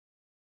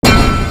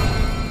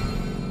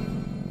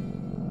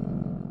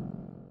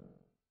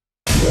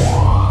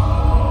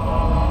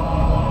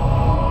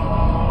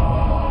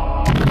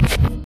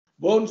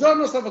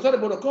Buongiorno Salvatore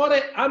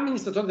Buonocore,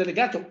 amministratore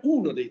delegato,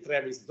 uno dei 3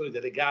 amministratori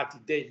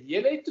delegati degli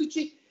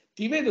elettrici.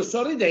 Ti vedo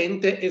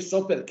sorridente e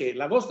so perché.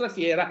 La vostra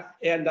fiera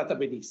è andata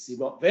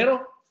benissimo,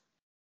 vero?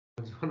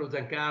 Buongiorno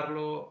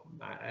Giancarlo,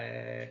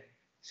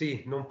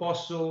 sì, non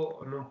posso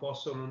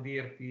non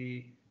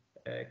dirti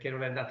che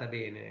non è andata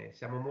bene.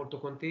 Siamo molto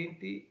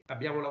contenti,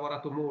 abbiamo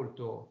lavorato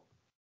molto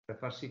per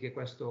far sì che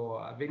questo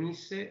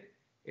avvenisse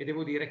e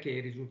devo dire che i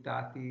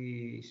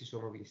risultati si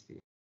sono visti.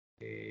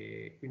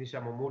 E quindi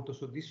siamo molto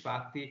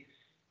soddisfatti,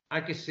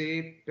 anche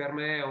se per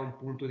me è un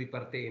punto di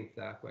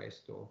partenza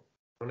questo,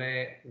 non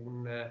è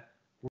un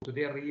punto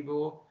di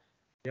arrivo.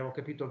 Abbiamo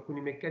capito alcuni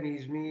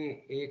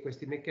meccanismi e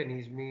questi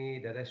meccanismi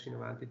da adesso in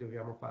avanti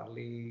dobbiamo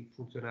farli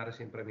funzionare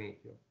sempre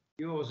meglio.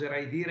 Io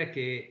oserei dire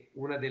che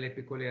una delle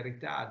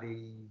peculiarità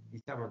del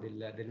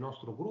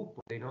nostro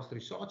gruppo, dei nostri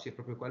soci, è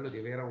proprio quello di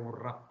avere un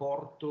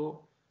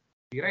rapporto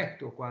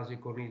diretto quasi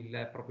con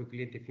il proprio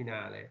cliente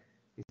finale,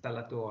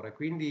 installatore.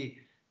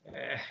 Quindi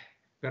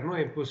per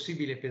noi è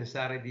impossibile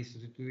pensare di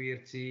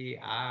sostituirci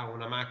a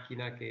una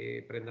macchina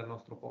che prenda il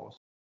nostro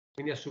posto.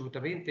 Quindi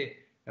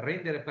assolutamente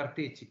rendere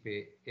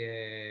partecipe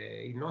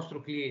il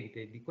nostro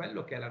cliente di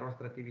quello che è la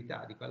nostra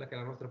attività, di quella che è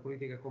la nostra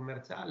politica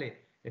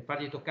commerciale e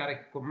fargli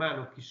toccare con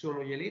mano chi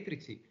sono gli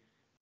elettrici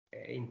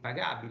è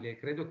impagabile.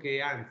 Credo che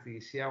anzi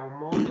sia un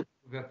modo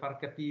per far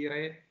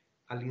capire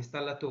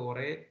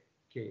all'installatore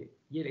che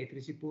gli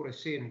elettrici, pur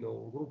essendo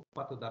un gruppo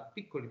fatto da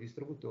piccoli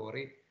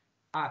distributori,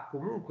 ha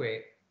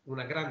comunque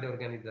una grande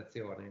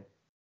organizzazione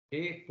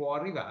e può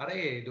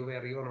arrivare dove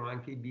arrivano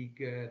anche i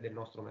big del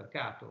nostro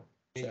mercato.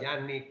 Negli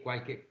anni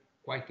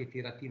qualche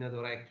tiratina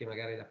d'orecchie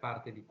magari da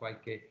parte di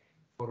qualche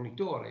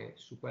fornitore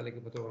su quelle che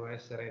potevano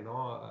essere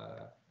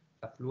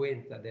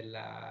l'affluenza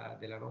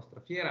della nostra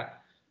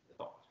fiera,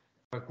 no,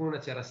 qualcuna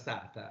c'era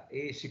stata,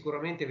 e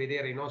sicuramente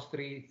vedere i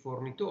nostri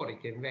fornitori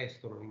che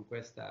investono in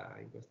questa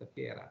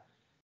fiera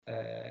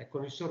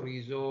con il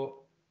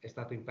sorriso è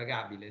stato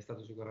impagabile, è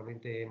stato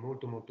sicuramente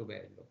molto molto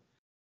bello.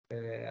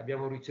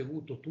 Abbiamo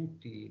ricevuto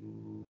tutti,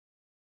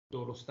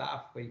 tutto lo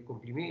staff, i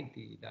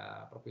complimenti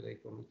proprio dai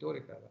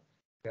fornitori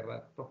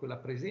per proprio la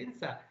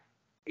presenza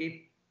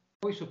e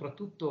poi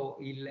soprattutto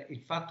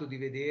il fatto di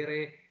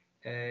vedere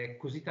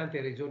così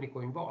tante regioni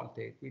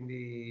coinvolte,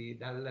 quindi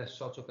dal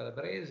socio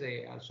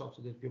calabrese al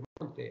socio del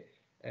Piemonte.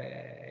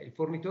 Il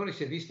fornitore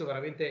si è visto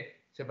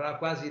veramente, sembrava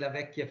quasi la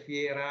vecchia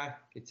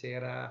fiera che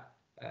c'era,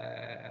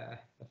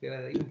 la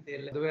fiera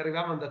Intel, dove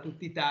arrivavano da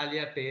tutta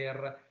Italia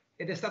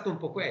ed è stato un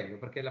po' quello,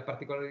 perché la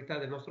particolarità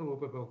del nostro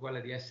gruppo è proprio quella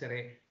di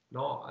essere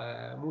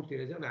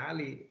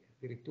multiregionali,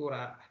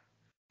 addirittura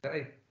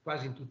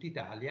quasi in tutta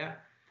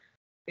Italia,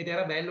 ed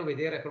era bello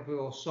vedere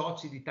proprio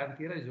soci di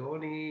tante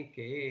regioni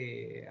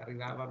che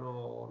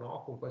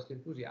arrivavano con questo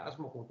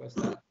entusiasmo, con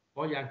questa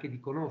voglia anche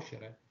di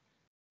conoscere.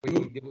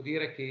 Quindi devo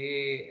dire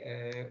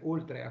che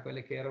oltre a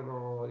quelli che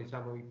erano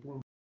i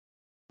punti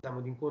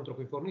di incontro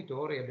con i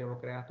fornitori, abbiamo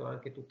creato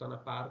anche tutta una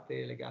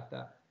parte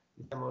legata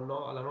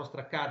alla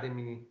nostra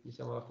academy,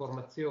 la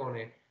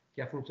formazione,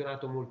 che ha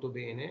funzionato molto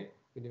bene,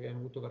 quindi abbiamo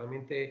avuto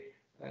veramente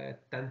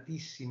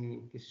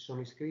tantissimi che si sono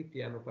iscritti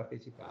e hanno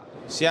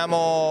partecipato.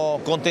 Siamo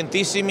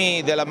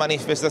contentissimi della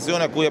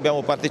manifestazione a cui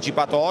abbiamo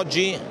partecipato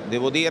oggi.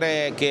 Devo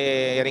dire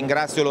che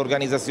ringrazio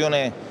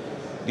l'organizzazione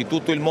di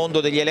tutto il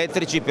mondo degli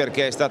elettrici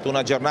perché è stata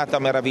una giornata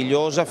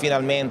meravigliosa,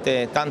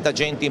 finalmente tanta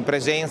gente in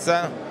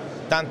presenza,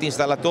 tanti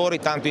installatori,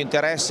 tanto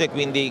interesse,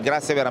 quindi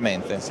grazie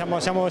veramente.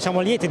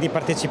 Siamo lieti di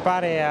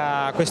partecipare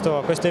a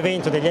questo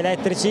evento degli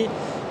elettrici.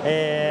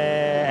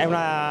 È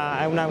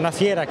una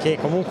fiera che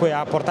comunque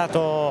ha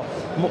portato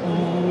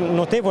un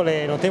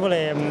notevole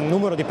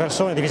numero di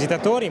persone, di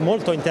visitatori,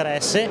 molto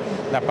interesse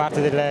da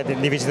parte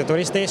dei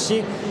visitatori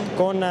stessi,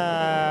 con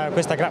una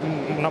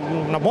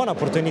buona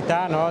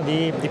opportunità, no,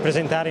 di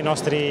presentare i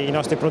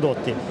nostri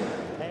prodotti.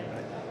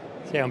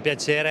 Sì, è un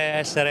piacere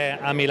essere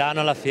a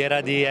Milano alla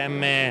fiera di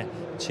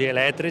MC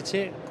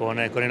Elettrici con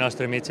i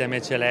nostri amici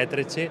MC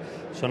Elettrici.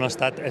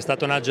 È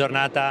stata una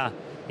giornata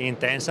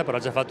intensa, però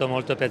ci ha fatto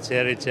molto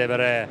piacere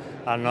ricevere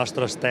al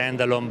nostro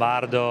stand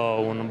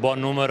lombardo un buon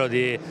numero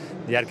di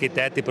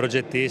architetti,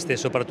 progettisti e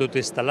soprattutto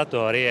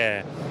installatori.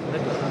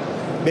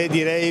 Beh,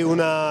 direi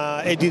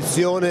una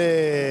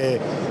edizione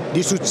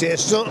di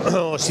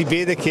successo. Si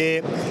vede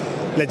che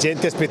la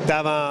gente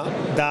aspettava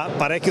da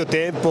parecchio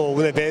tempo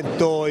un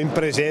evento in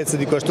presenza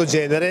di questo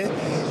genere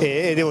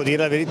e devo dire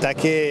la verità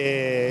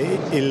che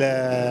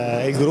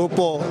il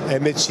gruppo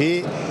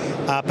MC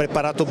ha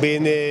preparato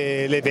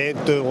bene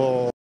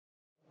l'evento.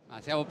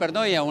 Per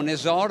noi è un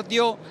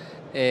esordio,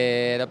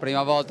 è la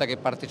prima volta che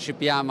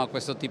partecipiamo a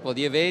questo tipo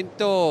di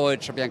evento e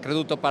ci abbiamo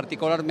creduto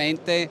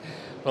particolarmente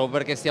proprio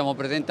perché stiamo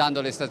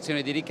presentando le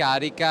stazioni di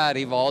ricarica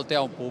rivolte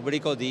a un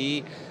pubblico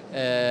di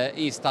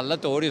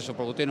installatori,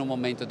 soprattutto in un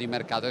momento di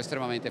mercato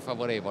estremamente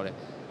favorevole.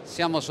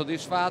 Siamo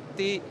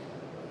soddisfatti,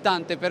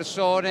 tante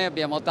persone,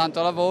 abbiamo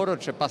tanto lavoro,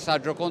 c'è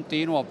passaggio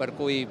continuo, per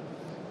cui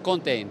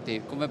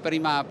contenti, come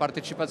prima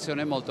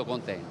partecipazione molto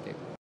contenti.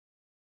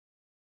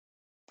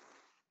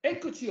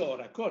 Eccoci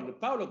ora con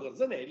Paolo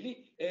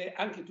Gorzanelli,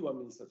 anche tu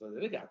amministratore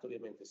delegato,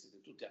 ovviamente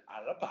siete tutti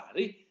alla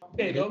pari.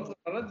 Vedo ancora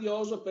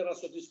radioso per la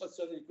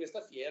soddisfazione di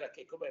questa fiera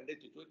che, come hanno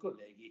detto i tuoi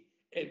colleghi,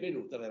 è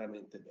venuta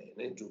veramente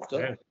bene, giusto?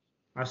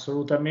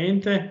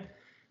 Assolutamente,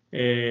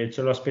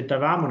 ce lo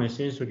aspettavamo, nel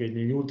senso che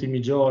negli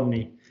ultimi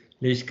giorni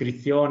le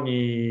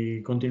iscrizioni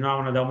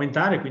continuavano ad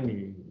aumentare,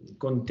 quindi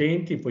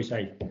contenti, poi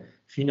sai,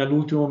 fino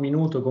all'ultimo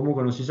minuto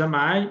comunque non si sa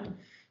mai,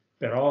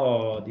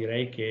 però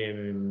direi che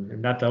è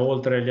andata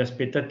oltre le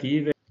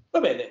aspettative. Va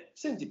bene,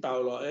 senti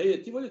Paolo,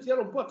 ti voglio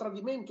tirare un po' a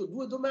tradimento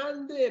 2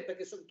 domande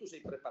perché so che tu sei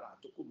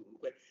preparato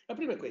comunque. La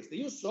prima è questa: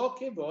 io so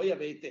che voi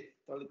avete,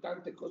 tra le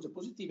tante cose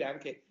positive,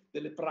 anche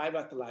delle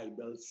private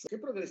labels. Che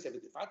progressi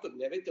avete fatto?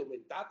 Ne avete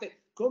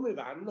aumentate? Come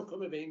vanno?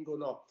 Come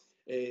vengono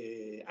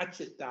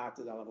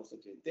accettate dalla vostra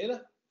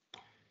clientela?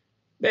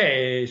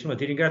 Beh, insomma,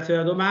 ti ringrazio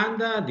della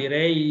domanda,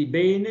 direi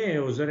bene,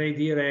 oserei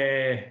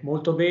dire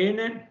molto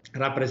bene,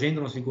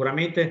 rappresentano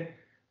sicuramente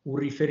un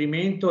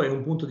riferimento e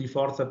un punto di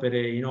forza per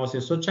i nostri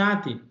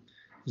associati.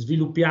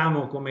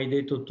 Sviluppiamo, come hai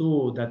detto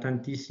tu, da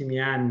tantissimi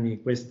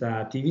anni questa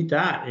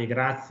attività e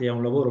grazie a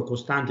un lavoro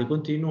costante e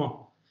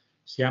continuo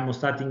siamo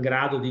stati in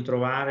grado di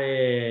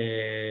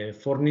trovare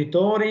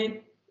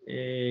fornitori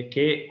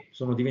che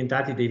sono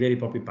diventati dei veri e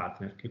propri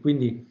partner, che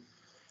quindi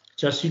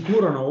ci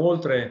assicurano,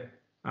 oltre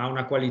a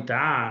una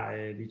qualità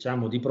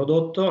diciamo di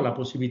prodotto, la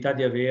possibilità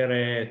di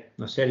avere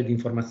una serie di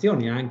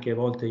informazioni anche a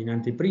volte in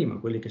anteprima,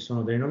 quelle che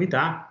sono delle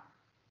novità,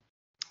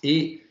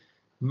 e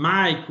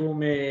mai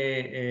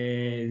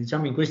come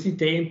diciamo in questi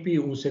tempi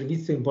un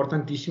servizio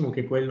importantissimo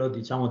che è quello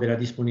diciamo della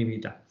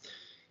disponibilità.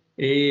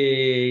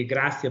 E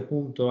grazie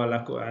appunto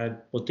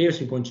a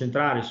potersi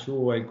concentrare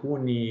su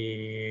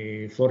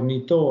alcuni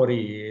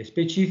fornitori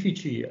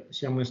specifici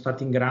siamo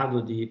stati in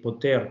grado di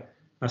poter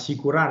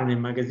assicurare nel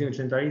magazzino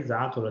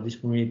centralizzato la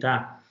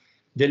disponibilità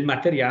del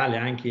materiale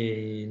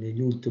anche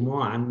nell'ultimo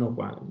anno,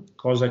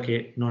 cosa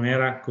che non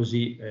era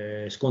così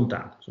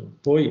scontato.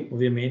 Poi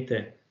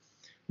ovviamente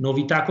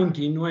novità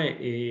continue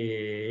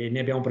e ne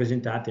abbiamo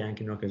presentate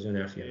anche in occasione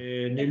della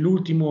fiera.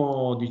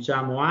 Nell'ultimo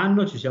diciamo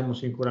anno ci siamo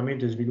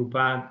sicuramente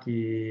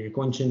sviluppati e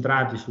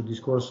concentrati sul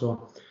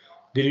discorso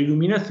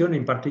dell'illuminazione,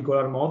 in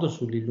particolar modo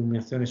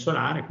sull'illuminazione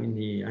solare,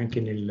 quindi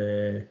anche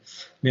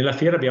nella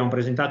fiera abbiamo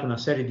presentato una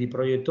serie di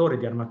proiettori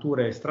di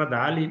armature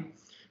stradali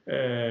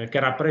che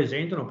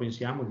rappresentano,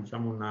 pensiamo,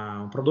 diciamo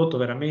un prodotto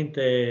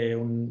veramente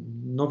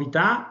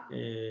novità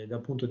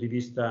dal punto di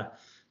vista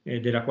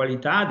della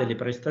qualità, delle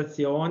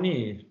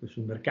prestazioni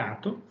sul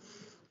mercato,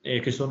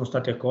 che sono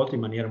state accolte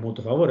in maniera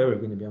molto favorevole,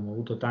 quindi abbiamo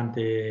avuto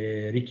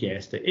tante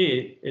richieste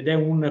ed è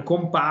un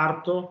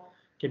comparto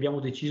che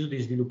abbiamo deciso di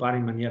sviluppare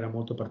in maniera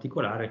molto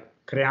particolare,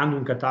 creando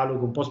un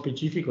catalogo un po'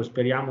 specifico.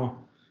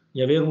 Speriamo di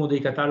avere uno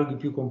dei cataloghi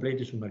più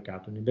completi sul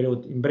mercato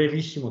in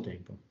brevissimo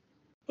tempo.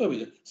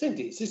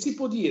 Senti, se si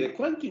può dire,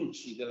 quanto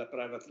incide le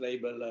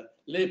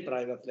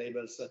private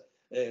labels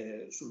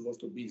sul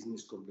vostro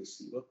business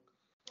complessivo?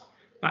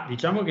 Ma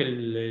diciamo che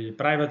le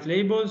private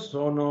label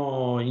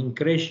sono in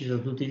crescita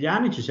tutti gli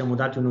anni, ci siamo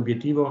dati un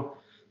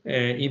obiettivo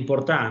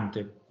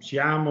importante,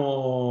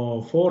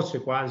 siamo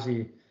forse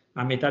quasi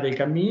a metà del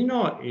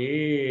cammino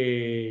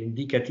e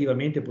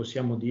indicativamente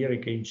possiamo dire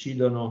che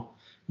incidono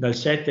dal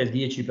 7 al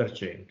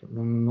 10%.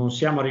 Non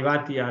siamo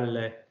arrivati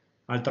al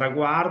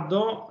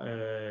traguardo,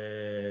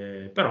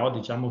 però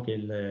diciamo che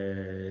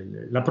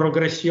la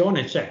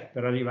progressione c'è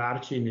per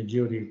arrivarci nel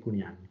giro di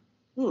alcuni anni.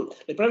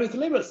 Le private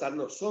labels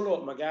hanno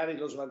solo magari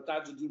lo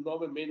svantaggio di un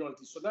nome meno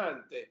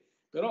altisonante,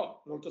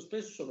 però molto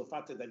spesso sono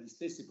fatte dagli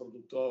stessi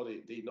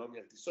produttori dei nomi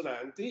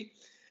altisonanti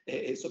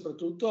e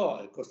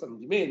soprattutto costano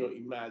di meno,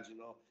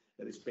 immagino,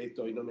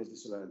 rispetto ai nomi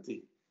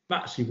altisonanti.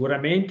 Ma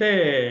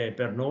sicuramente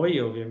per noi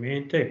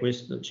ovviamente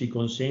questo ci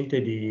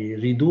consente di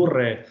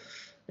ridurre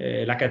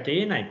la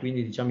catena e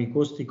quindi diciamo i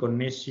costi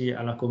connessi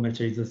alla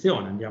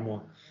commercializzazione.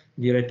 Andiamo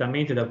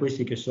direttamente da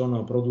questi che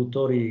sono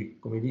produttori,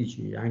 come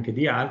dici, anche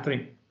di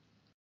altri,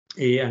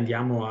 e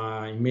andiamo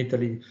a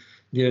immetterli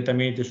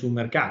direttamente sul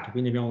mercato,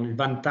 quindi abbiamo il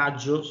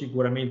vantaggio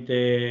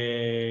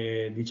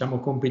sicuramente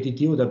diciamo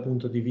competitivo dal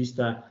punto di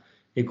vista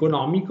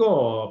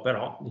economico,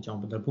 però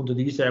diciamo dal punto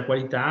di vista della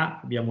qualità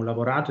abbiamo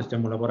lavorato e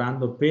stiamo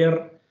lavorando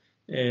per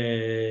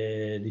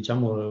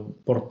diciamo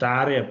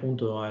portare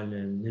appunto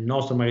nel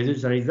nostro magazzino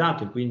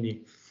centralizzato e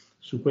quindi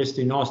su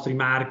questi nostri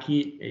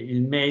marchi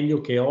il meglio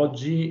che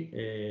oggi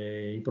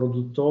i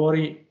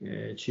produttori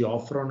ci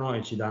offrono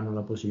e ci danno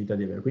la possibilità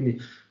di avere. Quindi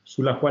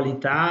sulla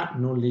qualità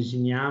non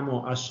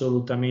lesiniamo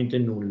assolutamente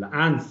nulla,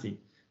 anzi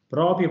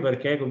proprio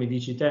perché, come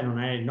dici te,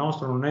 il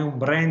nostro non è un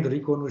brand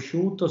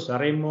riconosciuto,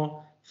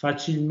 saremmo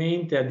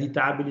facilmente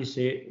additabili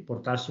se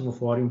portassimo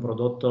fuori un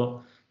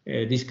prodotto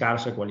di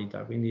scarsa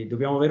qualità, quindi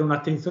dobbiamo avere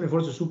un'attenzione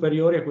forse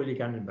superiore a quelli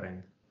che hanno il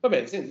brand. Va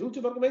bene, senti,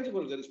 l'ultimo argomento è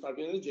quello del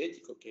risparmio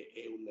energetico, che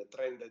è un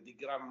trend di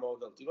gran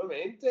moda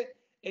ultimamente,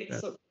 e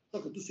so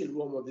che tu sei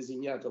l'uomo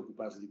designato a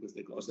occuparsi di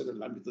queste cose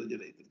nell'ambito degli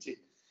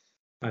elettrici.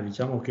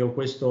 Diciamo che ho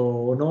questo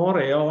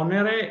onore e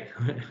onere,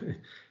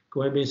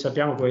 come ben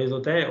sappiamo, come hai detto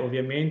te,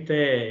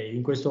 ovviamente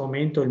in questo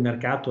momento il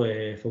mercato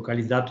è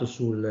focalizzato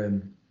sul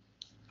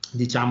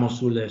diciamo,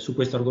 su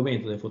questo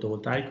argomento del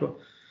fotovoltaico.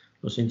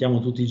 Lo sentiamo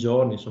tutti i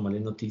giorni, insomma, le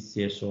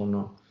notizie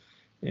sono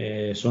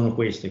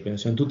queste, quindi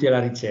siamo tutti alla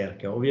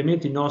ricerca.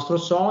 Ovviamente il nostro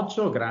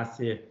socio,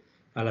 grazie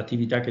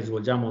all'attività che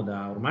svolgiamo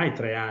da ormai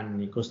 3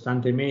 anni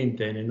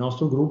costantemente nel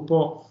nostro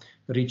gruppo,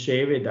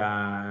 riceve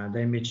da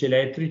MC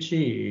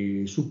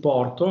Elettrici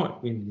supporto,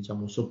 quindi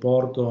diciamo un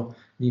supporto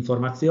di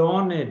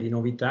informazione, di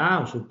novità,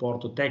 un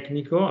supporto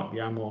tecnico.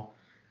 Abbiamo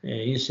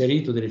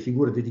inserito delle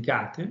figure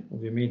dedicate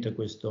ovviamente a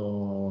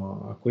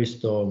questo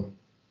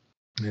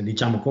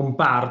diciamo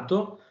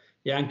comparto,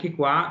 e anche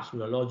qua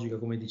sulla logica,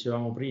 come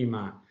dicevamo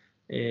prima,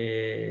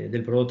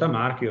 del prodotto a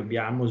marchio,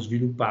 abbiamo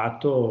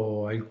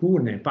sviluppato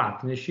alcune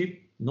partnership,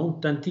 non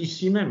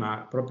tantissime,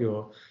 ma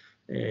proprio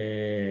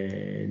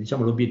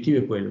diciamo l'obiettivo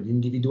è quello di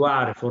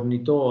individuare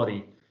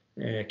fornitori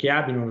che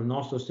abbiano il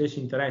nostro stesso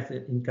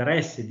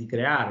interesse di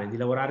creare, di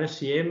lavorare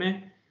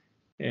assieme,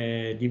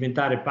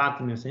 diventare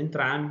partners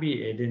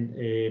entrambi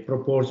e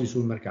proporsi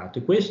sul mercato.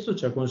 E questo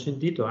ci ha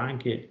consentito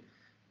anche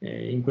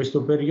in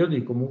questo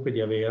periodo comunque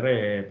di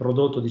avere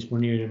prodotto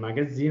disponibile nel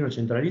magazzino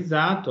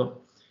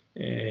centralizzato,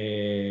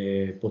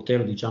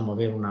 poter diciamo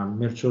avere una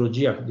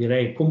merceologia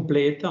direi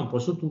completa un po'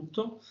 su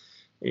tutto,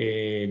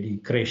 e di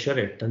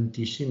crescere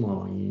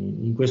tantissimo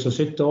in questo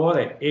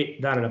settore e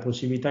dare la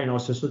possibilità ai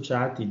nostri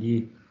associati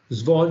di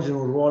svolgere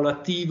un ruolo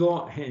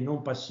attivo e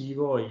non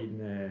passivo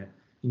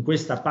in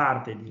questa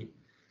parte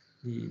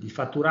di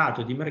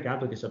fatturato e di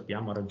mercato che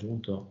sappiamo ha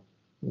raggiunto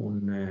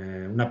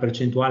una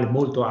percentuale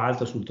molto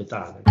alta sul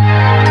totale.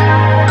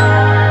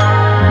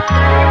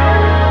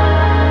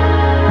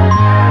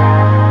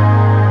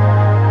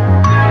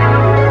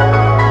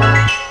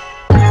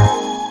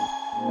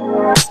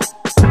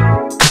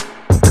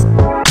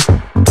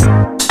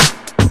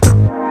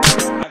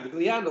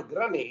 Adriano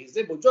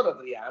Granese, buongiorno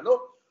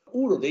Adriano,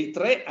 uno dei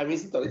 3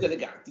 amministratori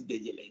delegati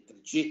degli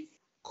elettrici.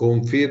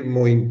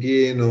 Confermo in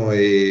pieno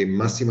e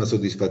massima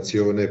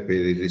soddisfazione per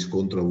il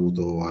riscontro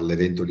avuto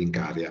all'evento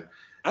Lincaria.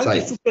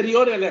 Anche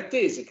superiore alle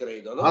attese,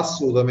 credo, no?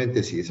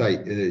 Assolutamente sì,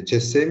 sai, c'è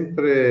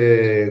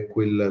sempre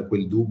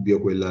quel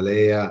dubbio, quella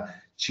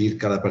lea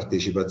circa la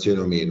partecipazione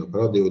o meno,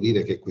 però devo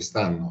dire che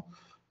quest'anno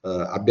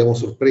abbiamo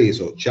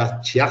sorpreso, ci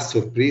ha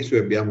sorpreso, e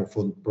abbiamo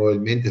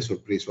probabilmente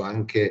sorpreso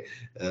anche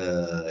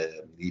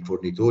i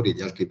fornitori e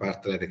gli altri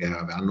partner che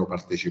hanno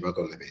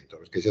partecipato all'evento,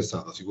 perché c'è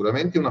stata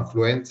sicuramente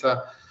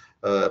un'affluenza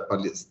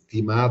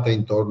stimata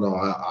intorno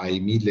ai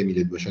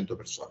 1000-1200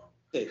 persone.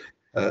 Sì.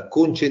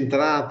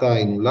 Concentrata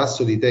in un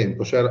lasso di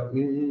tempo, cioè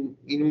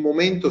in un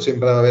momento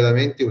sembrava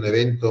veramente un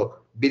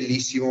evento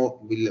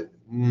bellissimo,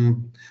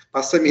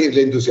 passami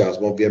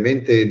l'entusiasmo,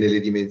 ovviamente nelle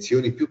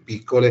dimensioni più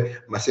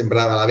piccole, ma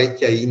sembrava la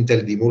vecchia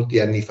Intel di molti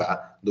anni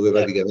fa, dove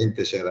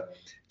praticamente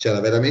c'era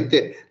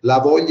veramente la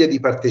voglia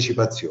di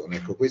partecipazione.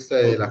 Ecco, questa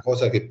è la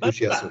cosa che più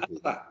ci ha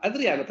sorpreso.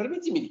 Adriano,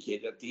 permettimi di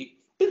chiederti,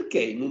 perché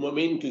in un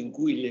momento in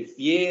cui le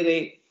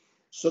fiere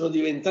sono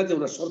diventate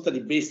una sorta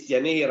di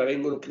bestia nera,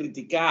 vengono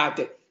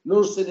criticate,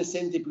 non se ne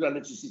sente più la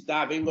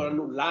necessità, vengono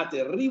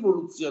annullate,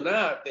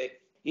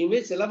 rivoluzionate,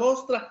 invece la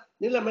vostra,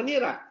 nella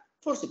maniera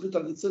forse più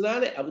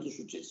tradizionale, ha avuto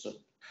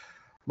successo?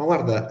 Ma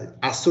guarda,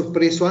 ha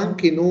sorpreso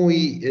anche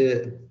noi,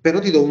 però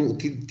ti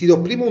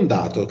do prima un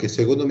dato che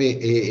secondo me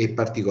è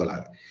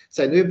particolare.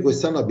 Sai, noi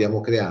quest'anno abbiamo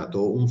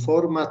creato un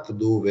format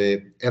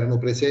dove erano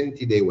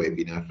presenti dei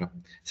webinar.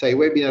 Sai, i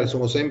webinar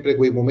sono sempre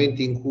quei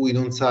momenti in cui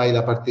non sai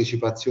la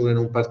partecipazione,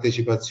 non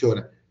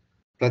partecipazione.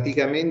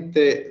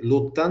 Praticamente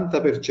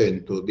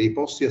l'80% dei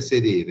posti a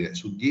sedere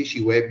su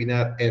 10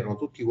 webinar erano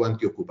tutti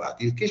quanti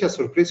occupati, il che ci ha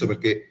sorpreso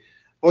perché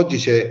oggi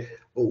c'è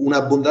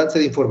un'abbondanza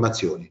di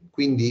informazioni,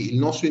 quindi il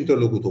nostro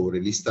interlocutore,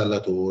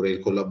 l'installatore, il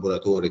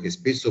collaboratore, che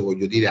spesso,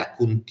 voglio dire, ha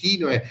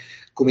continue,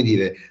 come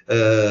dire,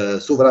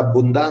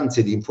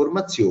 sovrabbondanze di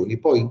informazioni,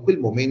 poi in quel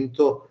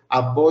momento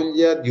ha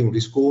voglia di un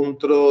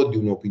riscontro, di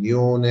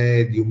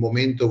un'opinione, di un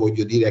momento,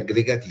 voglio dire,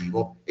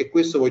 aggregativo, e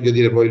questo, voglio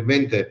dire,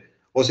 probabilmente,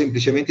 o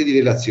semplicemente di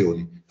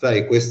relazioni.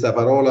 Sai, questa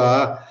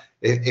parola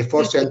è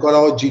forse ancora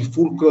oggi il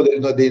fulcro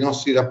dei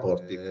nostri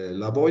rapporti.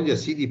 La voglia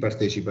sì di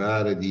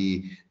partecipare,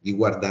 di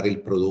guardare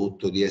il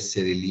prodotto, di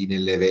essere lì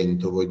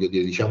nell'evento, voglio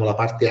dire, diciamo la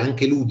parte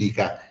anche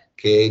ludica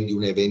che è di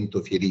un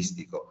evento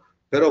fieristico,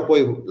 però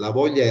poi la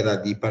voglia era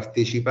di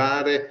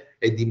partecipare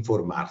e di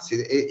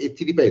informarsi, e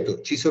ti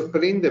ripeto, ci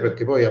sorprende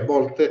perché poi a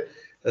volte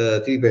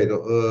ti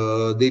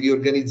ripeto, devi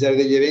organizzare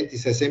degli eventi,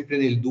 sei sempre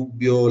nel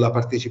dubbio la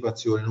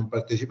partecipazione, non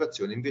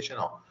partecipazione, invece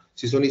no,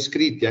 si sono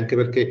iscritti, anche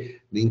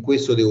perché in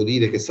questo devo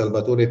dire che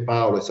Salvatore e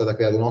Paolo è stata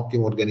creata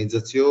un'ottima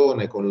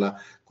organizzazione con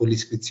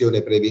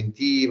l'iscrizione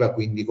preventiva,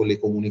 quindi con le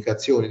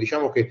comunicazioni.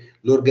 Diciamo che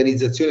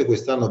l'organizzazione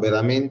quest'anno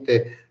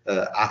veramente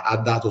ha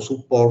dato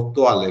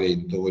supporto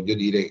all'evento, voglio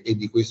dire, e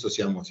di questo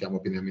siamo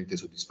pienamente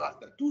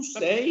soddisfatti. Tu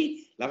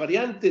sei la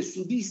variante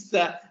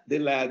sudista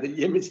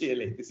degli MC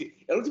elettrici.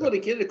 E allora ti vorrei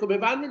chiedere come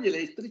vanno gli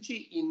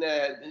elettrici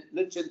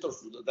nel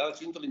centro-sud, dalla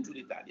Cintola in giù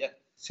d'Italia.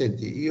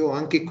 Senti, io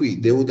anche qui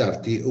devo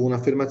darti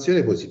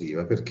un'affermazione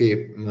positiva,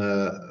 perché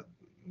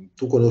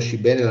tu conosci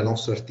bene la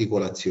nostra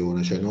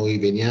articolazione, cioè noi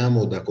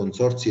veniamo da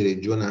consorzi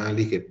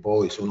regionali che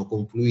poi sono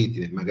confluiti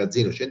nel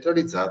magazzino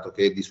centralizzato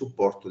che è di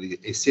supporto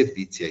e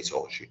servizi ai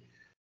soci.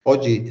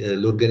 Oggi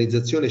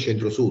l'organizzazione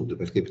centro-sud,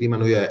 perché prima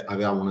noi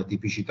avevamo una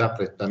tipicità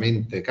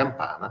prettamente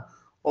campana,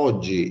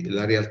 oggi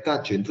la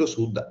realtà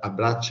centro-sud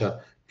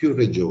abbraccia più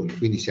regioni,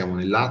 quindi siamo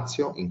nel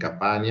Lazio, in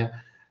Campania,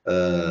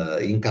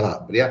 in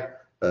Calabria.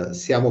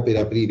 Stiamo per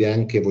aprire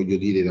anche, voglio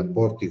dire, i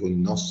rapporti con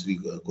i nostri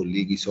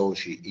colleghi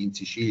soci in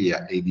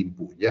Sicilia ed in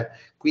Puglia,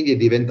 quindi è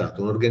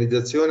diventata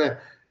un'organizzazione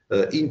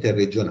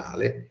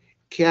interregionale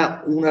che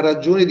ha una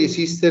ragione di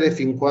esistere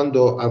fin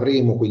quando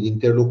avremo quegli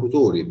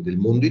interlocutori del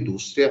mondo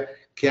industria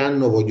che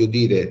hanno, voglio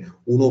dire,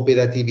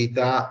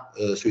 un'operatività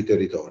sui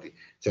territori.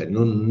 Cioè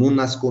non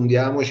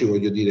nascondiamoci,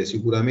 voglio dire,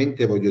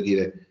 sicuramente, voglio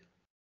dire,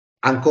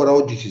 ancora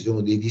oggi ci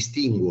sono dei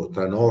distinguo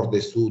tra nord e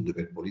sud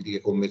per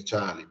politiche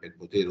commerciali, per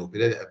poter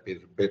operare,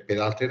 per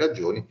altre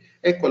ragioni.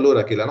 Ecco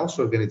allora che la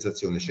nostra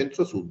organizzazione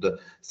centro-sud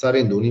sta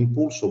avendo un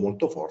impulso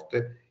molto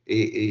forte e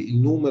il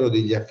numero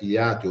degli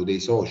affiliati o dei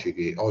soci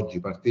che oggi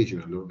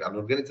partecipano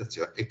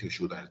all'organizzazione è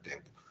cresciuta nel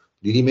tempo.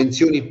 Di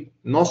dimensioni,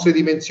 nostre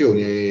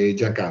dimensioni,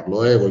 Giancarlo,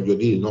 voglio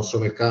dire, il nostro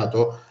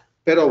mercato,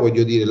 però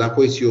voglio dire la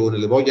coesione,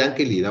 le voglia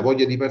anche lì, la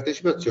voglia di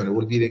partecipazione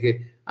vuol dire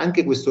che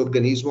anche questo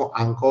organismo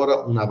ha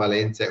ancora una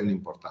valenza e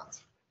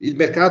un'importanza. Il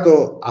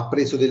mercato ha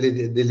preso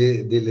delle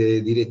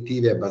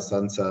direttive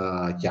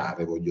abbastanza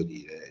chiare, voglio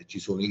dire, ci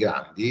sono i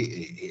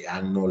grandi e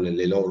hanno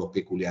le loro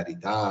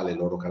peculiarità, le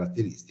loro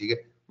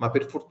caratteristiche, ma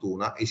per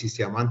fortuna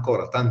esistiamo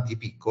ancora tanti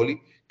piccoli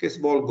che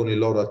svolgono le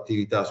loro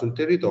attività sul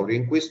territorio e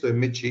in questo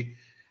MC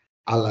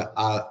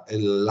ha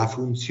la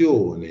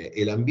funzione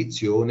e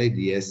l'ambizione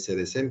di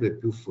essere sempre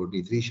più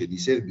fornitrice di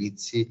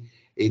servizi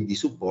e di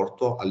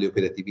supporto alle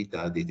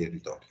operatività dei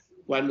territori.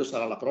 Quando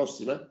sarà la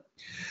prossima?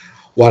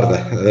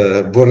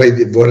 Guarda,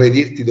 vorrei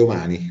dirti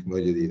domani,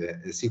 voglio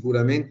dire.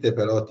 Sicuramente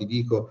però ti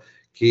dico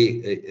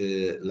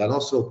che la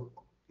nostra,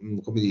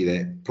 come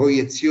dire,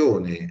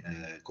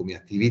 proiezione come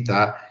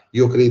attività,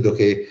 io credo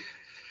che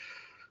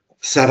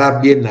sarà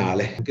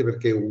biennale, anche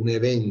perché un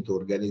evento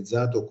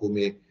organizzato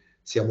come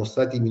siamo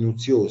stati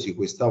minuziosi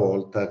questa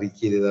volta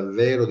richiede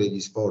davvero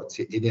degli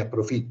sforzi e ne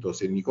approfitto,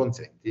 se mi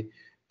consenti,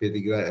 per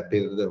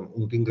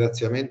un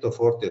ringraziamento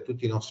forte a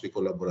tutti i nostri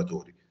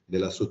collaboratori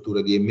della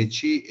struttura di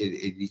MC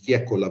e di chi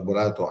ha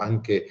collaborato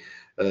anche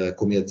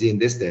come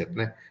aziende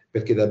esterne,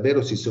 perché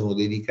davvero si sono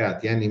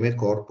dedicati anima e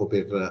corpo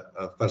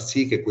per far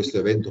sì che questo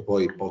evento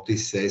poi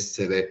potesse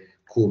essere,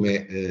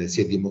 come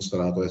si è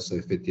dimostrato essere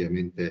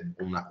effettivamente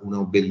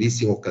una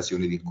bellissima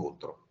occasione di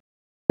incontro.